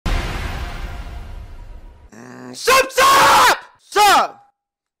Sup?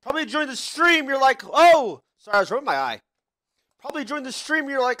 Probably during the stream, you're like, oh, sorry, I was rubbing my eye. Probably during the stream,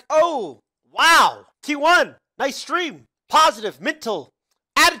 you're like, oh, wow, T1, nice stream. Positive, mental,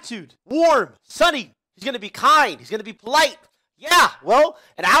 attitude, warm, sunny. He's going to be kind. He's going to be polite. Yeah, well,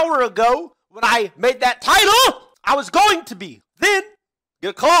 an hour ago, when I made that title, I was going to be. Then, get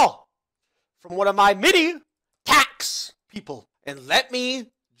a call from one of my many tax people. And let me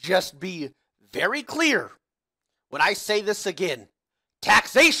just be very clear when I say this again.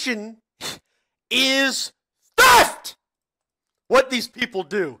 Taxation is theft! What these people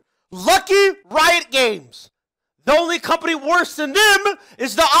do. Lucky Riot Games. The only company worse than them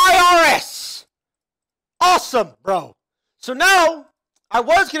is the IRS. Awesome, bro. So now, I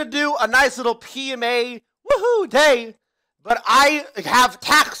was going to do a nice little PMA woohoo day, but I have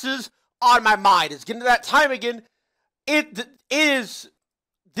taxes on my mind. It's getting to that time again. It is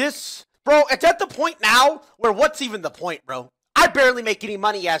this, bro, it's at the point now where what's even the point, bro? I barely make any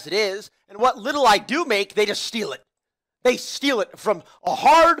money as it is, and what little I do make, they just steal it. They steal it from a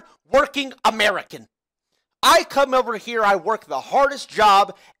hard-working American. I come over here, I work the hardest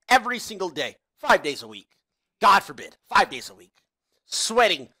job every single day, 5 days a week. God forbid, 5 days a week.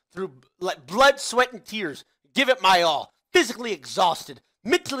 Sweating through blood, sweat, and tears. Give it my all. Physically exhausted,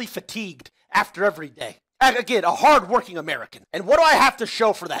 mentally fatigued after every day. And again, a hard-working American. And what do I have to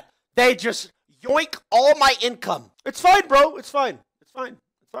show for that? They just yoink all my income. It's fine, bro. It's fine. It's fine.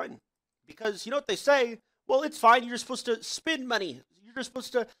 It's fine. Because you know what they say? Well, it's fine. You're supposed to spend money. You're just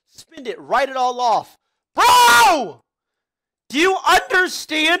supposed to spend it. Write it all off. Bro! Do you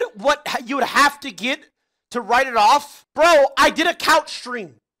understand what you would have to get to write it off? Bro, I did a couch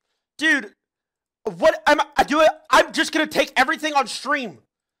stream. Dude, what am I doing? I'm just going to take everything on stream.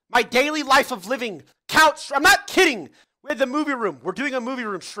 My daily life of living. Couch. I'm not kidding. We had the movie room. We're doing a movie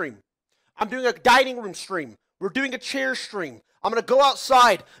room stream. I'm doing a dining room stream. We're doing a chair stream. I'm going to go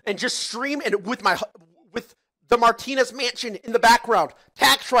outside and just stream and with the Martinez mansion in the background.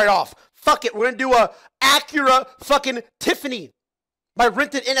 Tax write-off. Fuck it. We're going to do a Acura fucking Tiffany. My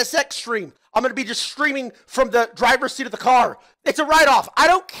rented NSX stream. I'm going to be just streaming from the driver's seat of the car. It's a write-off. I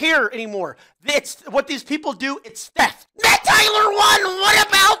don't care anymore. It's what these people do. It's theft. TYLER1, what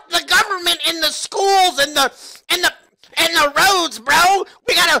about the government and the schools and the roads, bro?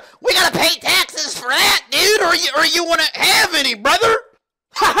 We gotta pay taxes for that, dude. Or you want to have any, brother?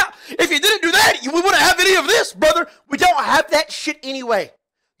 If you didn't do that, we wouldn't have any of this, brother. We don't have that shit anyway.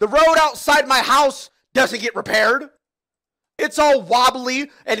 The road outside my house doesn't get repaired. It's all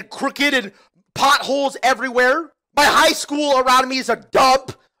wobbly and crooked and potholes everywhere. My high school around me is a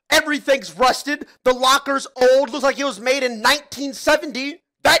dump. Everything's rusted. The locker's old. Looks like it was made in 1970.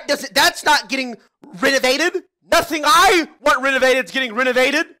 That's not getting renovated. Nothing I want renovated is getting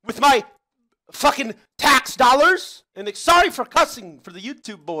renovated with my fucking tax dollars. And sorry for cussing for the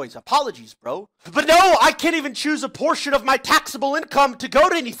YouTube boys. Apologies, bro. But no, I can't even choose a portion of my taxable income to go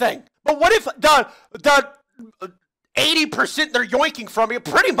to anything. But what if the 80% they're yoinking from me?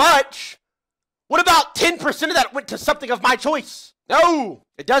 Pretty much. What about 10% of that went to something of my choice? No,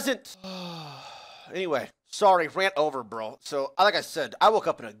 it doesn't. Anyway, sorry, rant over, bro. So, like I said, I woke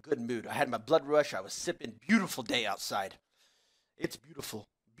up in a good mood. I had my blood rush. I was sipping. Beautiful day outside. It's beautiful.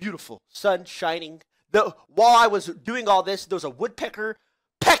 Beautiful. Sun shining. While I was doing all this, there was a woodpecker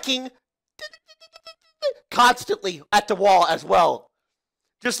pecking constantly at the wall as well.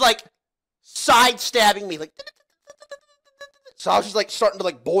 Just like sidestabbing me. Like, so I was just like starting to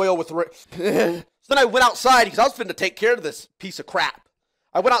like boil with... So then I went outside because I was finna take care of this piece of crap.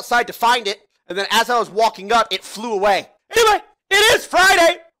 I went outside to find it, and then as I was walking up, it flew away. Anyway, it is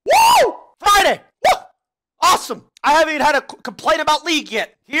Friday. Woo! Friday. Woo! Awesome. I haven't even had a complaint about League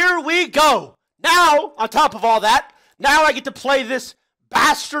yet. Here we go. Now, on top of all that, now I get to play this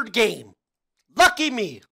bastard game. Lucky me.